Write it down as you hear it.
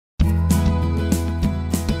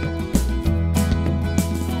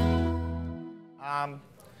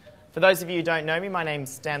For those of you who don't know me, my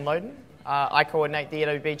name's Dan Loden. I coordinate the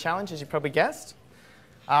EWB Challenge, as you probably guessed.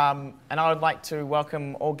 And I would like to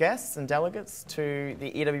welcome all guests and delegates to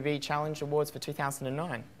the EWB Challenge Awards for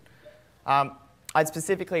 2009. I'd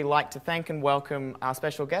specifically like to thank and welcome our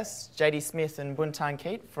special guests, JD Smith and Buntan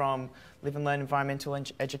Keat from Live and Learn Environmental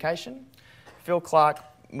Education, Phil Clark,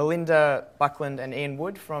 Melinda Buckland and Ian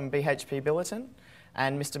Wood from BHP Billiton,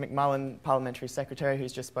 and Mr McMullen, Parliamentary Secretary,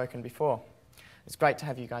 who's just spoken before. It's great to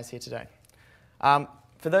have you guys here today.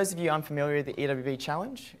 For those of you unfamiliar with the EWB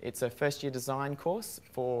Challenge, it's a first-year design course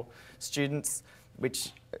for students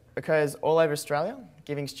which occurs all over Australia,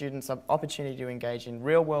 giving students an opportunity to engage in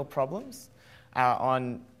real-world problems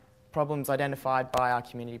on problems identified by our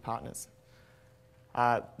community partners.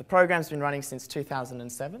 The program's been running since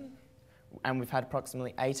 2007, and we've had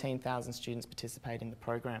approximately 18,000 students participate in the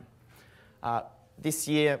program. This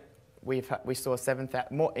year, we saw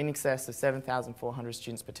in excess of 7,400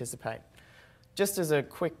 students participate. Just as a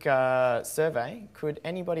quick survey, could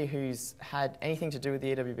anybody who's had anything to do with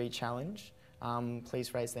the EWB Challenge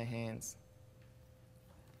please raise their hands?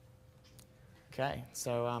 Okay,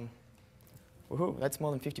 so woohoo, that's more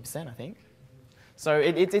than 50%, I think. So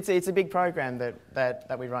it's a big program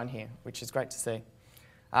that we run here, which is great to see.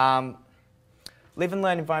 Live and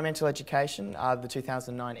Learn Environmental Education are the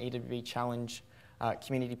 2009 EWB Challenge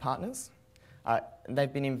community partners.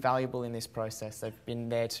 They've been invaluable in this process. They've been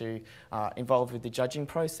there to involved with the judging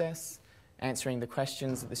process, answering the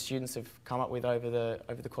questions that the students have come up with over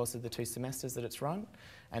the course of the 2 semesters that it's run,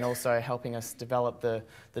 and also helping us develop the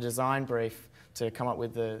design brief to come up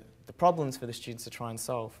with the problems for the students to try and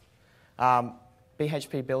solve.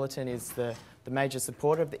 BHP Billiton is the major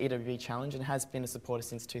supporter of the EWB Challenge and has been a supporter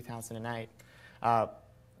since 2008.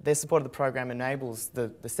 Their support of the program enables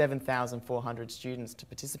the 7,400 students to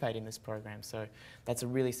participate in this program, so that's a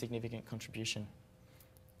really significant contribution.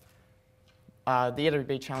 The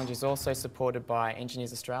EWB Challenge is also supported by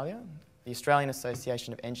Engineers Australia, the Australian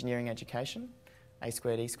Association of Engineering Education, A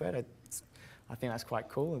squared E squared. I think that's quite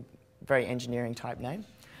cool, a very engineering type name,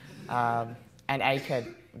 and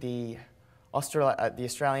ACED, the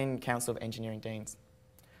Australian Council of Engineering Deans.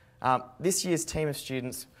 This year's team of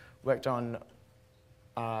students worked on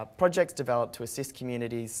projects developed to assist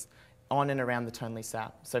communities on and around the Tonle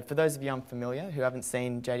Sap. So for those of you unfamiliar who haven't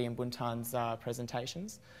seen JD and Buntan's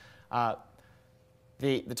presentations,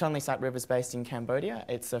 the Tonle Sap River is based in Cambodia.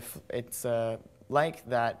 It's a lake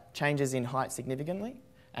that changes in height significantly,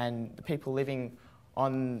 and the people living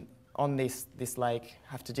on this lake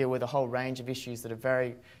have to deal with a whole range of issues that are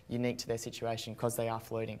very unique to their situation because they are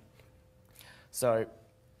floating. So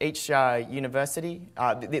each university,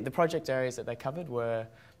 the project areas that they covered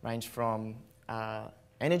ranged from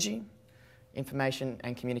energy, information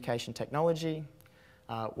and communication technology,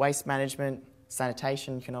 waste management,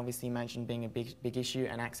 sanitation, you can obviously imagine being a big issue,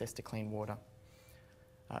 and access to clean water.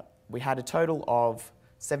 We had a total of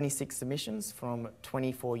 76 submissions from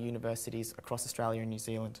 24 universities across Australia and New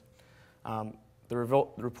Zealand. The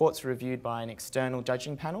reports were reviewed by an external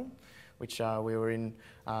judging panel, which we were in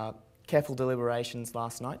careful deliberations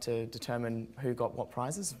last night to determine who got what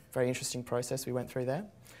prizes. Very interesting process we went through there.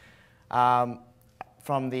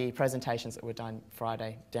 From the presentations that were done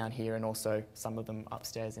Friday down here, and also some of them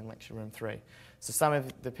upstairs in lecture room 3. So some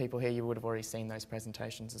of the people here, you would have already seen those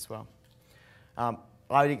presentations as well. I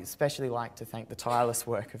would especially like to thank the tireless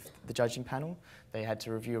work of the judging panel. They had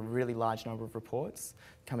to review a really large number of reports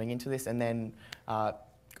coming into this, and then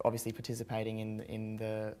obviously participating in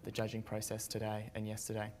the judging process today and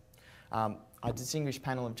yesterday. Our distinguished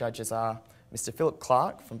panel of judges are Mr Philip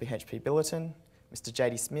Clark from BHP Billiton, Mr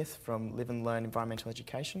JD Smith from Live and Learn Environmental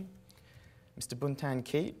Education, Mr Buntan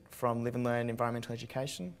Keat from Live and Learn Environmental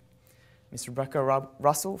Education, Ms Rebecca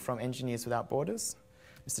Russell from Engineers Without Borders,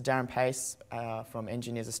 Mr Darren Pace from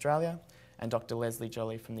Engineers Australia, and Dr Leslie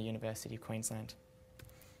Jolly from the University of Queensland.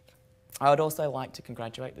 I would also like to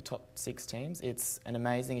congratulate the top 6 teams. It's an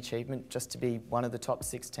amazing achievement just to be one of the top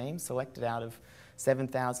 6 teams selected out of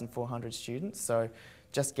 7,400 students. So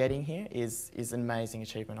just getting here is an amazing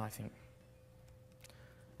achievement, I think.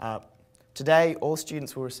 Today, all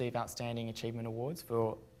students will receive Outstanding Achievement Awards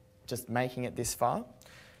for just making it this far.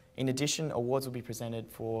 In addition, awards will be presented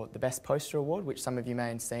for the Best Poster Award, which some of you may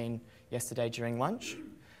have seen yesterday during lunch,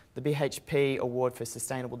 the BHP Award for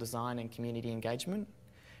Sustainable Design and Community Engagement,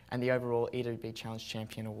 and the overall EWB Challenge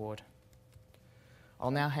Champion Award.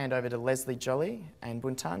 I'll now hand over to Leslie Jolly and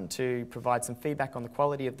Buntan to provide some feedback on the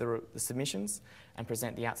quality of the submissions and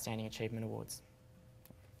present the Outstanding Achievement Awards.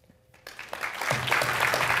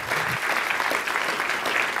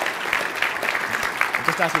 I'll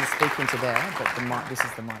just ask you to speak into there, but the mic, this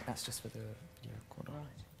is the mic, that's just for the video recording.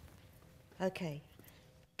 Okay.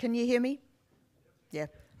 Can you hear me? Yeah.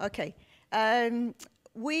 Okay.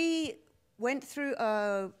 We went through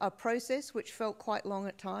a process which felt quite long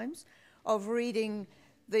at times of reading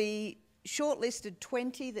the shortlisted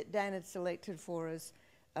 20 that Dan had selected for us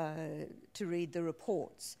to read the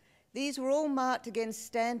reports. These were all marked against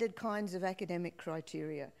standard kinds of academic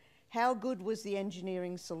criteria. How good was the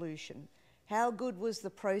engineering solution? How good was the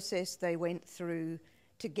process they went through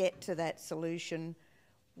to get to that solution?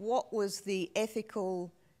 What was the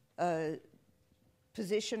ethical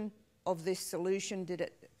position of this solution? Did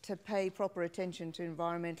it to pay proper attention to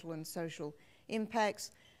environmental and social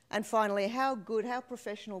impacts? And finally, how good, how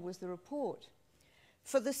professional was the report?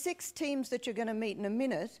 For the 6 teams that you're going to meet in a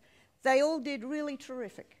minute, they all did really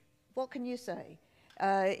terrific. What can you say?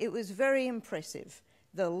 It was very impressive,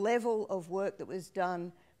 the level of work that was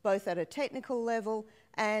done, both at a technical level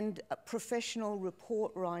and a professional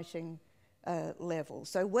report writing level.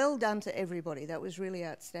 So well done to everybody. That was really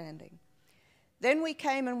outstanding. Then we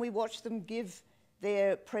came and we watched them give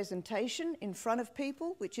their presentation in front of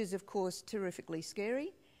people, which is, of course, terrifically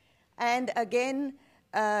scary. And again,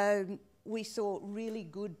 we saw really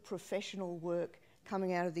good professional work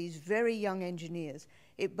coming out of these very young engineers.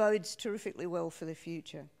 It bodes terrifically well for the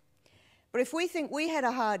future. But if we think we had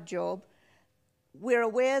a hard job, we're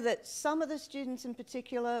aware that some of the students in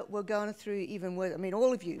particular were going through even worse. I mean,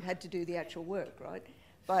 all of you had to do the actual work, right?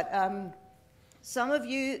 But some of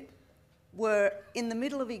you were in the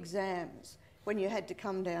middle of exams when you had to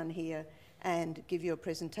come down here and give your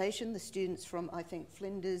presentation, the students from, I think,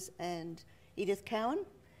 Flinders and Edith Cowan.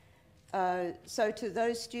 So to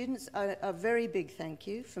those students, a very big thank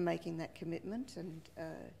you for making that commitment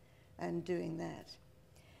and doing that.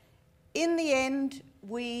 In the end,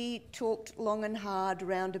 we talked long and hard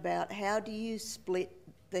around about how do you split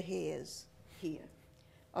the hairs here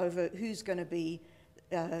over who's going to be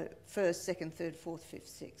first, second, third, fourth, fifth,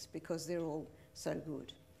 sixth, because they're all so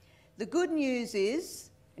good. The good news is,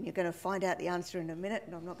 and you're going to find out the answer in a minute,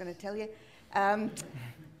 and I'm not going to tell you,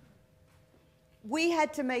 we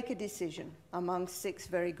had to make a decision among 6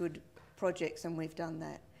 very good projects, and we've done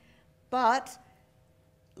that. But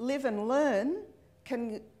Live and Learn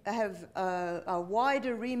can have a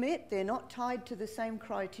wider remit. They're not tied to the same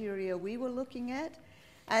criteria we were looking at,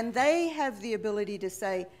 and they have the ability to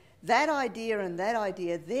say, that idea and that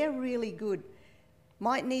idea, they're really good.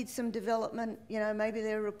 Might need some development, you know, maybe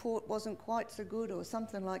their report wasn't quite so good or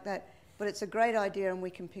something like that, but it's a great idea and we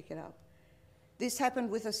can pick it up. This happened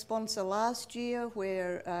with a sponsor last year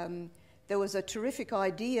where there was a terrific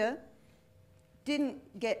idea,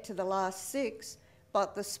 didn't get to the last 6,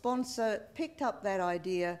 but the sponsor picked up that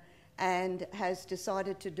idea and has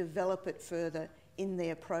decided to develop it further in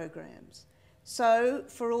their programs. So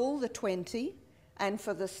for all the 20, and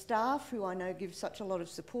for the staff who I know give such a lot of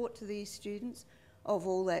support to these students, of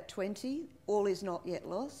all that 20, all is not yet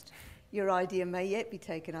lost. Your idea may yet be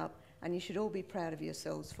taken up, and you should all be proud of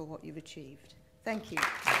yourselves for what you've achieved. Thank you.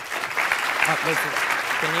 Lisa,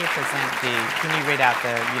 can you read out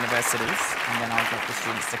the universities, and then I'll get the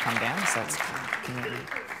students to come down. So it's, can you read?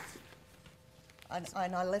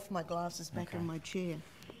 And I left my glasses back in my chair.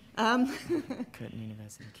 Curtin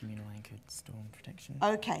University, Communal Anchored Storm Protection.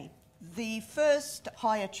 Okay. The first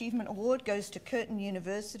High Achievement Award goes to Curtin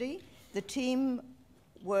University. The team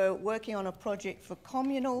were working on a project for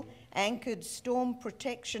communal anchored storm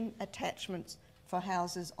protection attachments for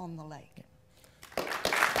houses on the lake. Yeah.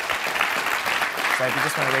 So if you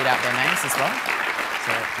just want to read out their names as well.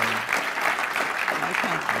 So,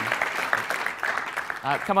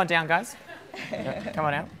 Okay. Come on down, guys. Yeah, come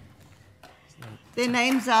on out. Their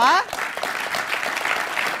names are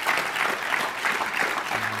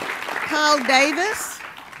Carl Davis,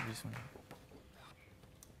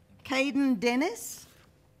 Caden Dennis,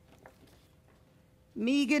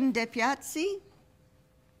 Megan DePiazzi,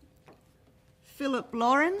 Philip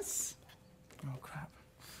Lawrence, oh crap.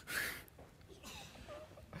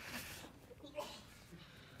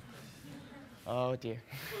 Oh dear.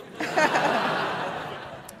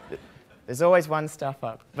 There's always one stuff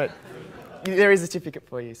up, but there is a certificate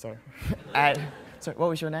for you, so. So what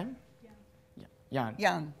was your name? Jan.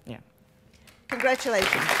 Young. Yeah.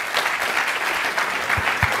 Congratulations.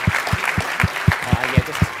 Yeah,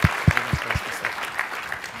 just.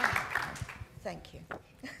 Thank you.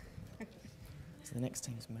 So the next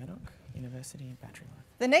team is Murdoch University and Battery Life.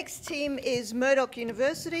 The next team is Murdoch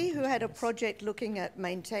University, who had a project looking at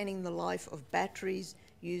maintaining the life of batteries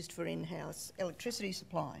used for in-house electricity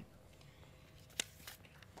supply.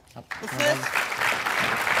 Up. The first...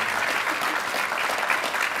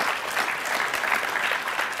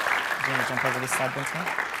 Do you want to jump over this side, Benjamin?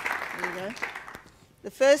 There you go. The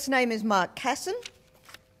first name is Mark Casson,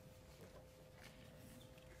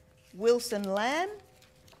 Wilson Lamb,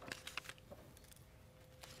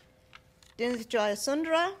 Dennis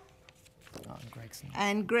Jayasundara,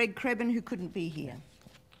 and Greg Crebin, who couldn't be here.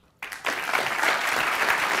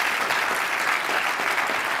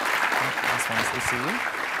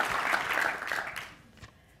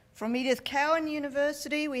 From Edith Cowan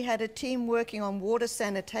University, we had a team working on water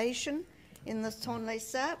sanitation in the Tonle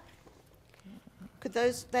Sap. Could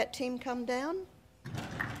that team come down?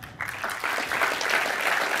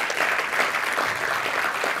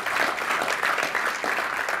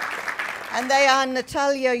 And they are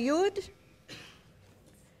Natalia Yud,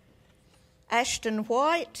 Ashton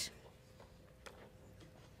White,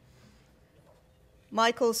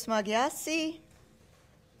 Michael Smagiassi,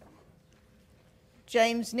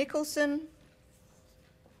 James Nicholson,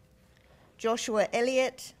 Joshua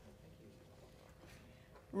Elliott,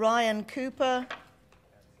 Ryan Cooper.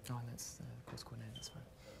 Oh, that's the course coordinator, that's fine.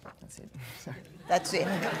 That's it. Sorry. That's it.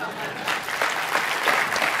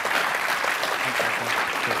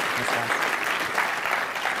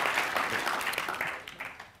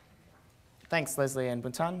 Thanks, Leslie and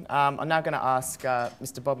Buntan. I'm now going to ask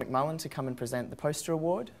Mr. Bob McMullen to come and present the poster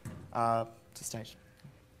award to stage.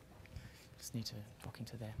 Just need to walk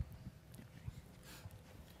into there.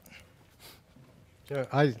 So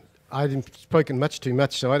I've spoken much too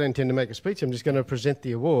much, so I don't intend to make a speech. I'm just going to present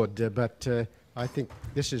the award, but I think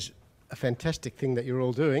this is a fantastic thing that you're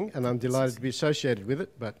all doing, and I'm delighted to be associated with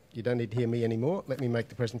it, but you don't need to hear me anymore. Let me make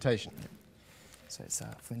the presentation. So it's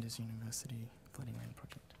Flinders University Flooding Land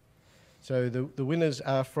Project. So the winners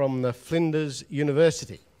are from the Flinders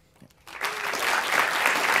University.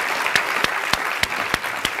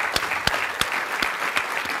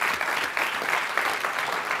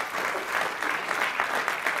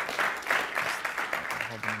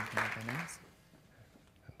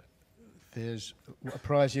 There's a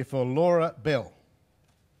prize here for Laura Bell.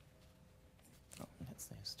 Oh, that's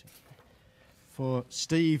theirs too. For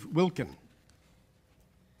Steve Wilkin.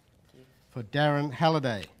 For Darren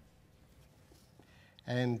Halliday.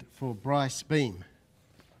 And for Bryce Beam.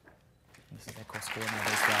 This is their course coordinator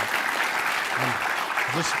as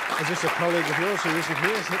well. Is this a colleague of yours who isn't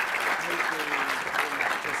here? Is it?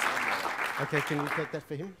 Okay, can you take that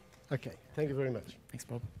for him? Okay, thank you very much. Thanks,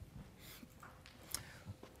 Bob.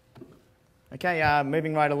 Okay,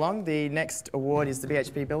 moving right along, the next award is the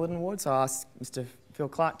BHP Billiton Award, so I'll ask Mr. Phil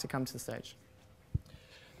Clark to come to the stage.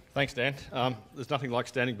 Thanks, Dan. There's nothing like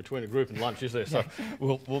standing between a group and lunch, is there? So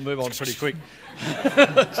we'll move on pretty quick.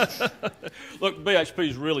 Look, BHP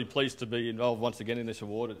is really pleased to be involved once again in this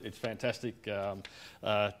award. It's fantastic to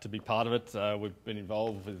be part of it. We've been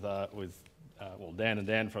involved with Dan and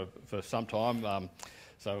Dan for some time.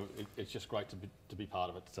 So it's just great to be part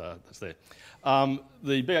of it. That's there.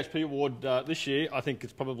 The BHP award this year, I think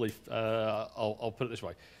it's probably, I'll put it this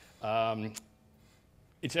way.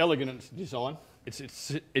 It's elegant in its design.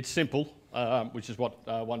 It's simple, which is what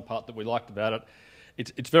one part that we liked about it.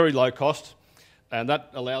 It's very low cost, and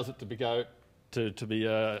that allows it to be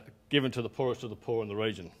given to the poorest of the poor in the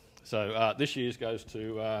region. So this year's goes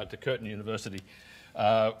to Curtin University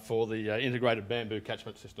for the integrated bamboo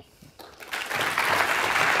catchment system.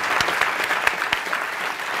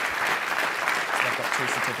 I've got 2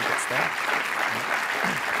 certificates there.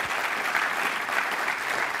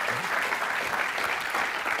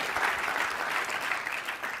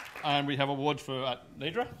 And we have awards for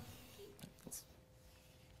Nidra.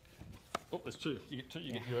 Oh, there's 2. You get 2.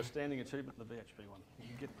 You get your standing achievement and the BHP one. You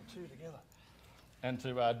can get the 2 together. And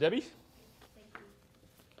to Debbie. Thank you.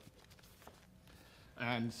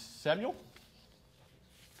 And Samuel.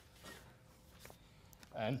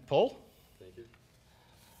 And Paul. Thank you.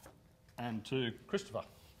 And to Christopher.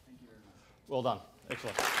 Thank you very much. Well done.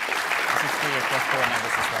 Excellent. This is for your course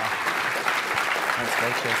coordinators as well. Thanks,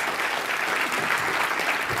 Rachel.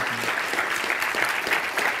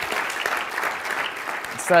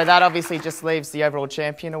 So that obviously just leaves the overall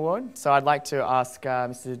champion award. So I'd like to ask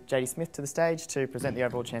Mr. JD Smith to the stage to present the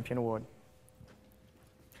overall champion award.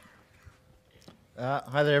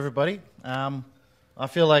 Hi there, everybody. I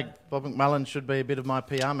feel like Bob McMullen should be a bit of my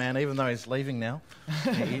PR man, even though he's leaving now.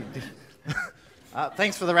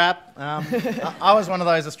 Thanks for the wrap. I was one of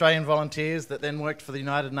those Australian volunteers that then worked for the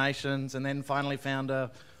United Nations and then finally found a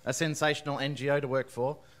sensational NGO to work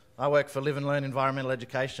for. I work for Live and Learn Environmental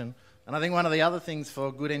Education. And I think one of the other things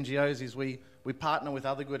for good NGOs is we partner with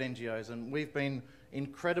other good NGOs, and we've been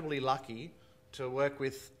incredibly lucky to work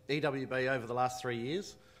with EWB over the last 3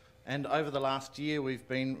 years. And over the last year, we've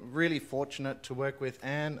been really fortunate to work with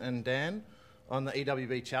Anne and Dan on the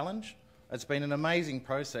EWB Challenge. It's been an amazing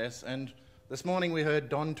process, and This morning we heard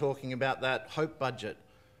Don talking about that hope budget.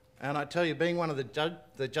 And I tell you, being one of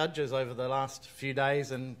the judges over the last few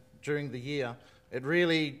days and during the year, it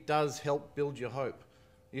really does help build your hope.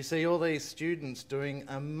 You see all these students doing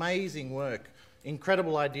amazing work,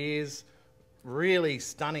 incredible ideas, really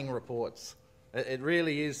stunning reports. It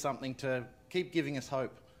really is something to keep giving us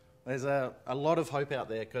hope. There's a lot of hope out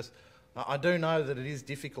there, because I do know that it is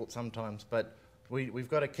difficult sometimes, but we've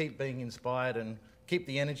got to keep being inspired and keep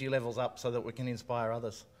the energy levels up so that we can inspire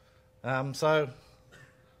others. So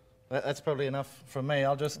that's probably enough from me.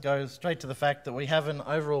 I'll just go straight to the fact that we have an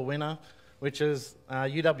overall winner, which is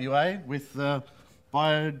UWA with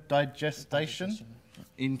biodigestation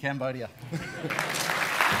in Cambodia.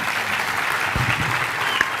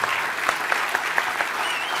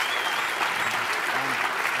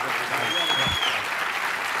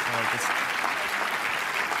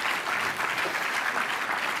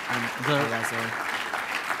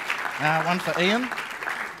 One for Ian.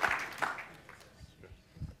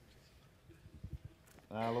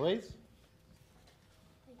 Louise.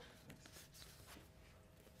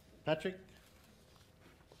 Patrick.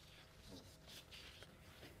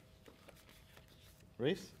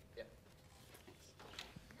 Reese. Yep.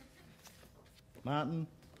 Martin.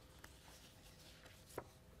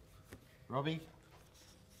 Robbie.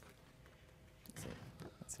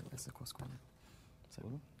 That's the course corner.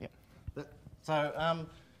 Yep. So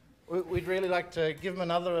we'd really like to give them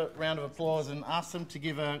another round of applause and ask them to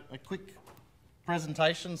give a quick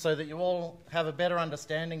presentation so that you all have a better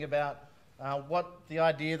understanding about what the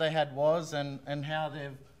idea they had was and how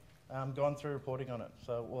they've gone through reporting on it.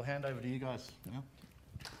 So we'll hand over to you guys now.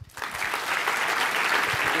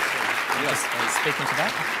 Just speaking to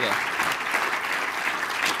that? Yeah.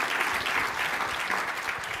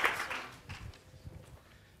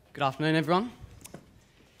 Good afternoon, everyone.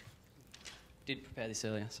 Did prepare this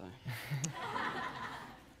earlier, so.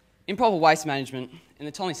 Improper waste management in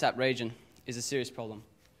the Tonle Sap region is a serious problem,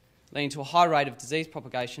 leading to a high rate of disease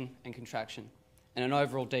propagation and contraction, and an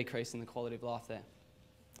overall decrease in the quality of life there.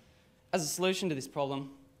 As a solution to this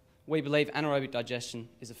problem, we believe anaerobic digestion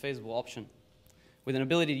is a feasible option, with an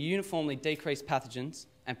ability to uniformly decrease pathogens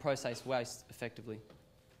and process waste effectively.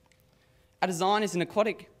 Our design is an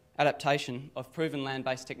aquatic adaptation of proven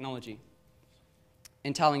land-based technology,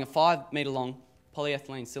 entailing a 5-metre-long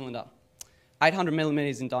polyethylene cylinder, 800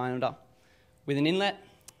 millimetres in diameter, with an inlet,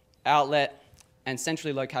 outlet, and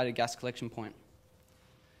centrally located gas collection point.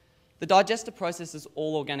 The digester processes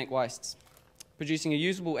all organic wastes, producing a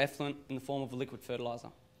usable effluent in the form of a liquid fertiliser.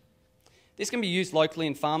 This can be used locally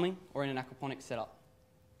in farming or in an aquaponic setup.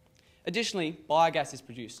 Additionally, biogas is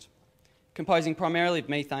produced, composing primarily of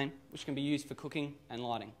methane, which can be used for cooking and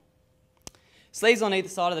lighting. Sleeves on either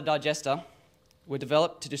side of the digester were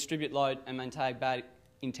developed to distribute load and maintain bad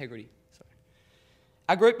integrity.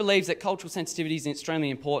 Our group believes that cultural sensitivity is extremely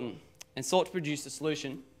important and sought to produce a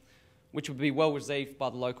solution which would be well received by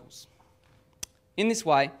the locals. In this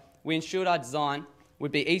way, we ensured our design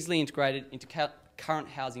would be easily integrated into current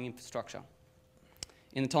housing infrastructure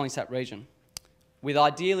in the Tonle Sap region, with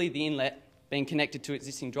ideally the inlet being connected to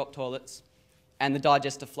existing drop toilets and the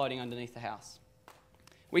digester floating underneath the house.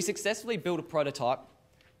 We successfully built a prototype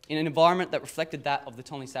in an environment that reflected that of the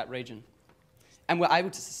Tonle Sap region, and were able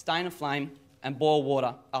to sustain a flame and boil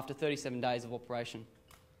water after 37 days of operation.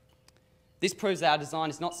 This proves that our design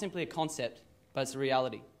is not simply a concept, but it's a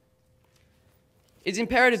reality. It's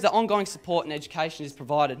imperative that ongoing support and education is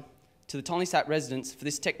provided to the Tonle Sap residents for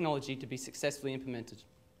this technology to be successfully implemented.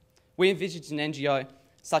 We envisage an NGO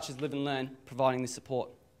such as Live and Learn providing this support.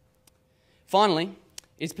 Finally,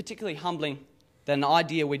 it is particularly humbling that an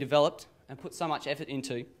idea we developed and put so much effort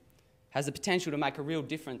into has the potential to make a real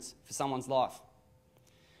difference for someone's life.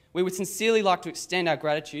 We would sincerely like to extend our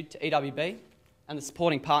gratitude to EWB and the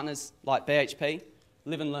supporting partners like BHP,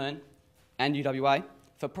 Live and Learn and UWA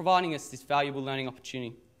for providing us this valuable learning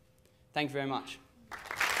opportunity. Thank you very much.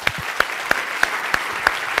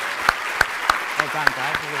 Well done,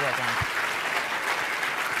 Dave. Really well done.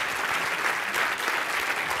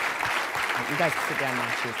 You guys can sit down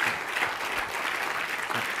now. Cheers.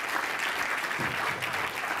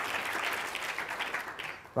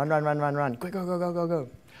 Run, run, run, run, run. Go, go, go, go, go, go.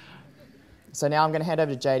 So now I'm going to hand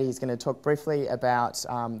over to JD. He's going to talk briefly about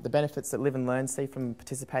the benefits that Live and Learn see from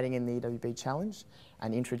participating in the EWB Challenge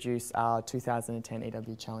and introduce our 2010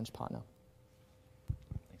 EWB Challenge partner.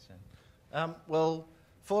 Thanks, Dan. Well,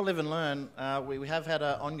 for Live and Learn, we have had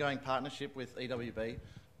an ongoing partnership with EWB,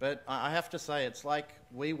 but I have to say it's like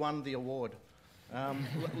we won the award.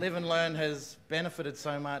 Live and Learn has benefited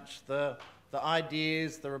so much. The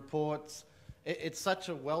ideas, the reports, it's such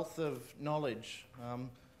a wealth of knowledge.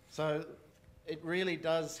 So it really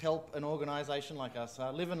does help an organisation like us.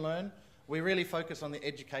 Live and Learn, we really focus on the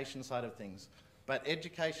education side of things. But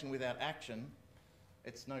education without action,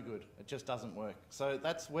 it's no good. It just doesn't work. So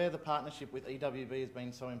that's where the partnership with EWB has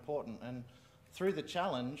been so important. And through the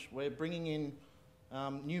challenge, we're bringing in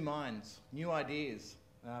new minds, new ideas,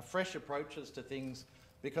 fresh approaches to things,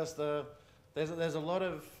 because there's a lot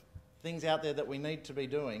of things out there that we need to be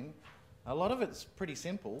doing. A lot of it's pretty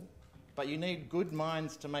simple, but you need good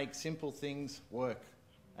minds to make simple things work.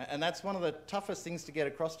 And that's one of the toughest things to get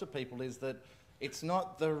across to people, is that it's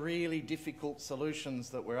not the really difficult solutions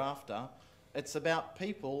that we're after. It's about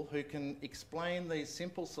people who can explain these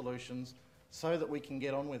simple solutions so that we can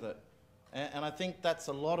get on with it. And I think that's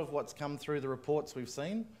a lot of what's come through the reports we've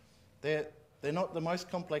seen. They're not the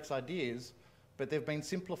most complex ideas, but they've been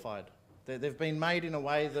simplified. They've been made in a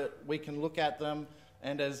way that we can look at them,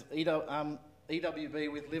 and as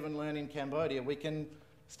EWB with Live and Learn in Cambodia, we can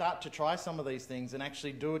start to try some of these things and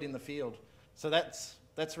actually do it in the field. So that's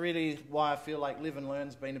really why I feel like Live and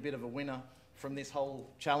Learn's been a bit of a winner from this whole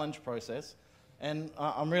challenge process. And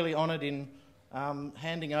I'm really honoured in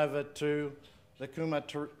handing over to the Kuma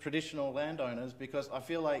traditional landowners, because I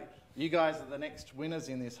feel like you guys are the next winners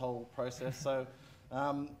in this whole process. So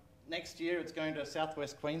next year it's going to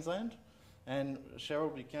Southwest Queensland, and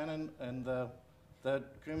Cheryl Buchanan and the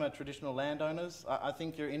Kuma traditional landowners, I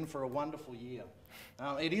think you're in for a wonderful year.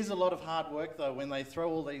 It is a lot of hard work though when they throw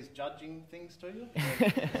all these judging things to you.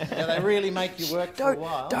 Yeah, they really make you work for a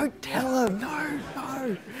while. Don't tell them,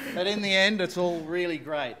 no. But in the end, it's all really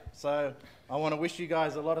great. So I want to wish you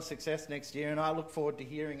guys a lot of success next year, and I look forward to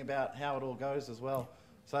hearing about how it all goes as well.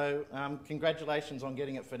 So congratulations on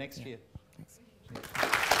getting it for next year. Thanks.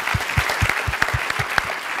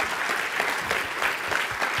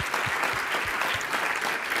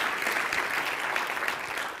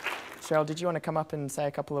 Cheryl, did you want to come up and say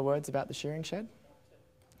a couple of words about the shearing shed?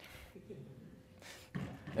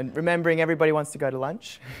 And remembering everybody wants to go to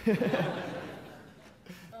lunch. So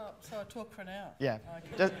I talk for an hour? Yeah,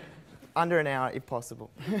 Okay. just under an hour if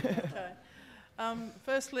possible. Okay.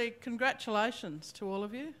 Firstly, congratulations to all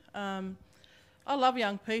of you. I love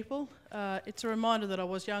young people. It's a reminder that I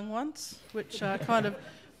was young once, which kind of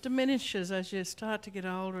diminishes as you start to get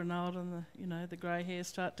older and older, and the grey hairs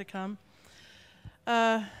start to come.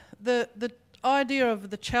 The idea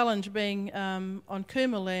of the challenge being on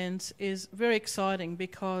Kuma lands is very exciting,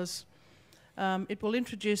 because it will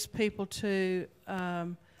introduce people to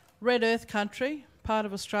Red Earth country, part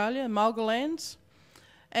of Australia, Mulga lands.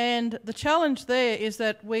 And the challenge there is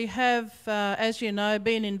that we have, as you know,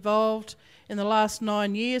 been involved in the last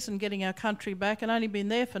 9 years in getting our country back, and only been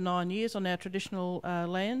there for 9 years on our traditional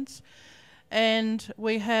lands. And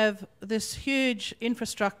we have this huge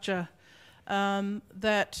infrastructure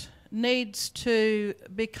that needs to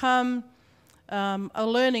become a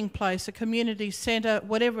learning place, a community centre,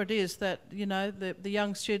 whatever it is that the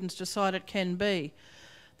young students decide it can be.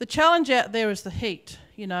 The challenge out there is the heat.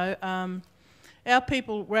 Our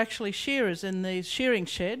people were actually shearers in the shearing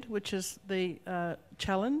shed, which is the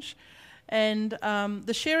challenge, and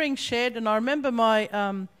the shearing shed. And I remember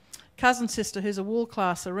my cousin sister, who's a wool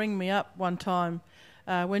classer, ring me up one time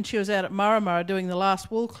when she was out at Murra doing the last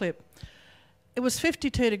wool clip. It was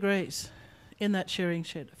 52 degrees in that shearing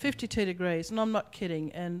shed, 52 degrees, and I'm not kidding,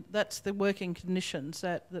 and that's the working conditions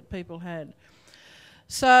that people had.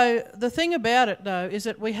 So the thing about it, though, is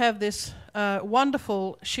that we have this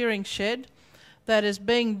wonderful shearing shed that is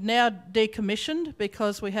being now decommissioned,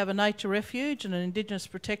 because we have a nature refuge and an Indigenous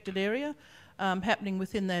protected area happening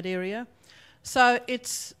within that area. So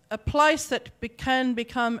it's a place that can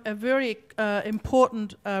become a very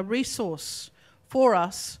important resource for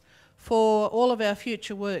us for all of our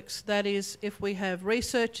future works. That is, if we have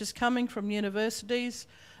researchers coming from universities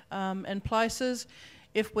and places,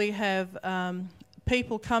 if we have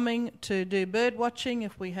people coming to do bird watching,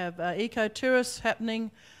 if we have eco-tourists happening,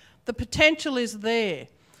 the potential is there.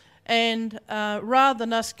 And rather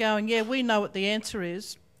than us going, yeah, we know what the answer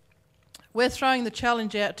is, we're throwing the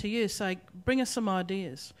challenge out to you, say, bring us some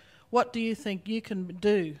ideas. What do you think you can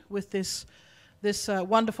do with this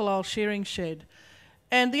wonderful old shearing shed?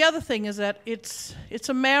 And the other thing is that it's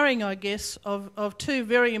a marrying, I guess, of two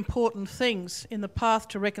very important things in the path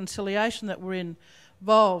to reconciliation that we're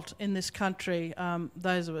involved in this country,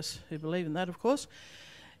 those of us who believe in that, of course,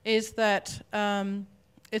 is that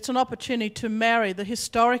it's an opportunity to marry the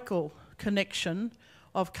historical connection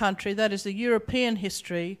of country, that is the European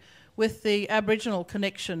history, with the Aboriginal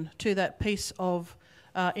connection to that piece of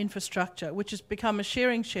infrastructure, which has become a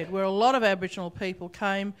shearing shed where a lot of Aboriginal people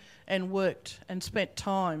came and worked and spent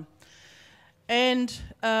time. And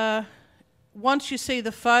once you see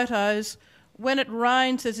the photos, when it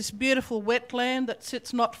rains, there's this beautiful wetland that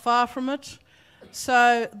sits not far from it.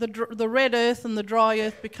 So the red earth and the dry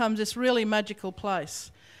earth becomes this really magical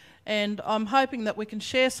place. And I'm hoping that we can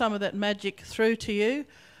share some of that magic through to you.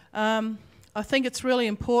 I think it's really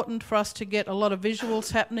important for us to get a lot of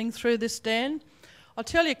visuals happening through this, Dan. I'll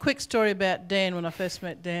tell you a quick story about Dan when I first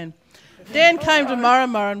met Dan. Dan came to Murray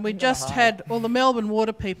and we just had all the Melbourne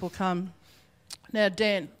water people come. Now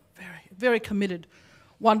Dan, very committed,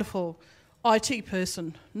 wonderful IT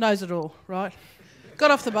person, knows it all, right?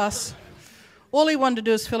 Got off the bus. All he wanted to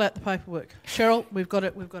do is fill out the paperwork. Cheryl, we've got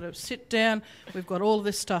to sit down, we've got all of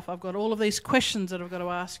this stuff, I've got all of these questions that I've got to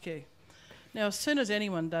ask you. Now, as soon as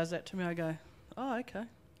anyone does that to me, I go, oh, okay.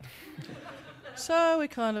 So we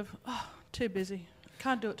kind of, too busy.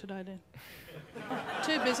 Can't do it today, Dan.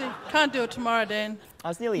 Too busy. Can't do it tomorrow, Dan. I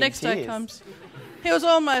was nearly Next in tears. day comes. He was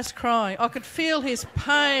almost crying. I could feel his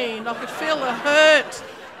pain. I could feel the hurt.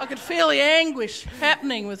 I could feel the anguish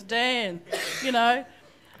happening with Dan, you know.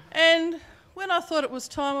 And when I thought it was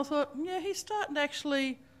time, I thought, yeah, he's starting to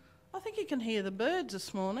actually, I think he can hear the birds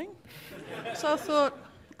this morning. So I thought,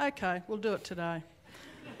 okay, we'll do it today.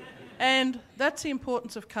 And that's the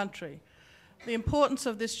importance of country. The importance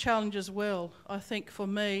of this challenge as well, I think for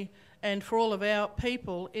me and for all of our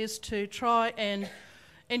people, is to try and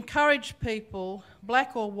encourage people,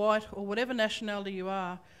 black or white or whatever nationality you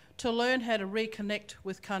are, to learn how to reconnect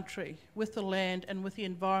with country, with the land and with the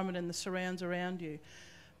environment and the surrounds around you.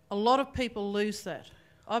 A lot of people lose that.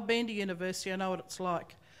 I've been to university, I know what it's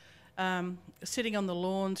like. Sitting on the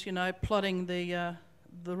lawns, you know, plotting the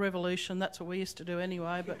revolution. That's what we used to do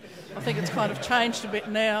anyway, but I think it's kind of changed a bit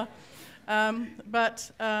now.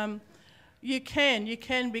 You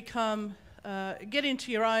can become, get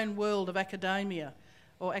into your own world of academia,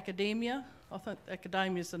 or academia. I think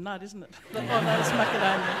academia's the nut, isn't it? Oh no, it's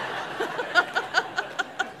macadamia.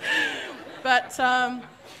 But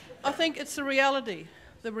I think it's the reality,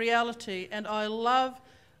 and I love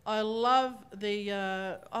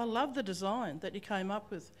the design that you came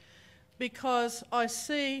up with, because I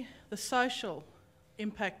see the social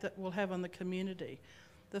impact that will have on the community,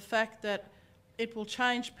 the fact that it will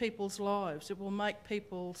change people's lives, it will make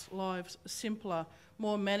people's lives simpler,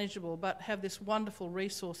 more manageable, but have this wonderful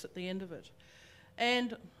resource at the end of it.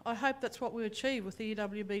 And I hope that's what we achieve with the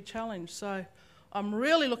EWB challenge. So I'm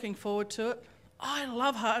really looking forward to it. I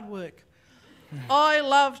love hard work. I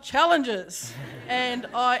love challenges. And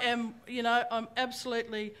I am, you know, I'm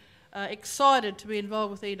absolutely excited to be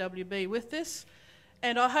involved with EWB with this.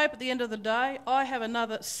 And I hope at the end of the day, I have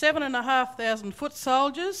another 7,500 foot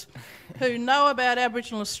soldiers who know about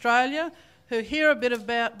Aboriginal Australia, who hear a bit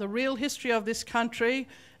about the real history of this country,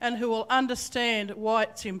 and who will understand why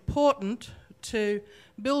it's important to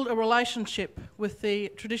build a relationship with the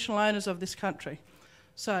traditional owners of this country.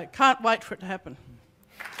 So can't wait for it to happen.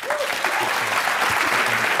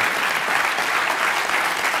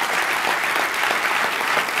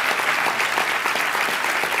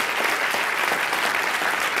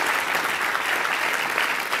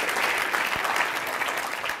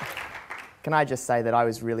 Can I just say that I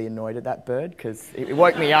was really annoyed at that bird because it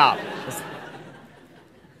woke me up.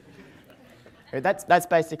 That's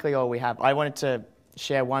basically all we have. I wanted to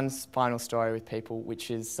share one final story with people, which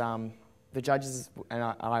is the judges and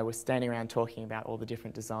I were standing around talking about all the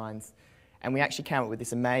different designs, and we actually came up with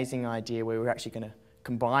this amazing idea where we were actually going to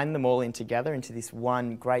combine them all in together into this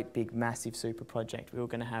one great big massive super project. We were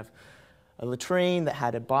going to have a latrine that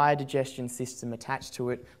had a biodigestion system attached to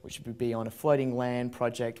it, which would be on a floating land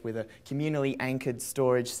project with a communally anchored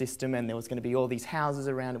storage system, and there was going to be all these houses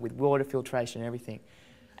around it with water filtration and everything.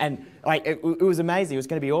 And like it was amazing, it was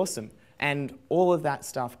going to be awesome. And all of that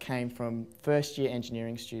stuff came from first year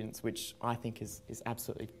engineering students, which I think is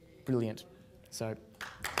absolutely brilliant. So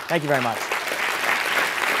thank you very much.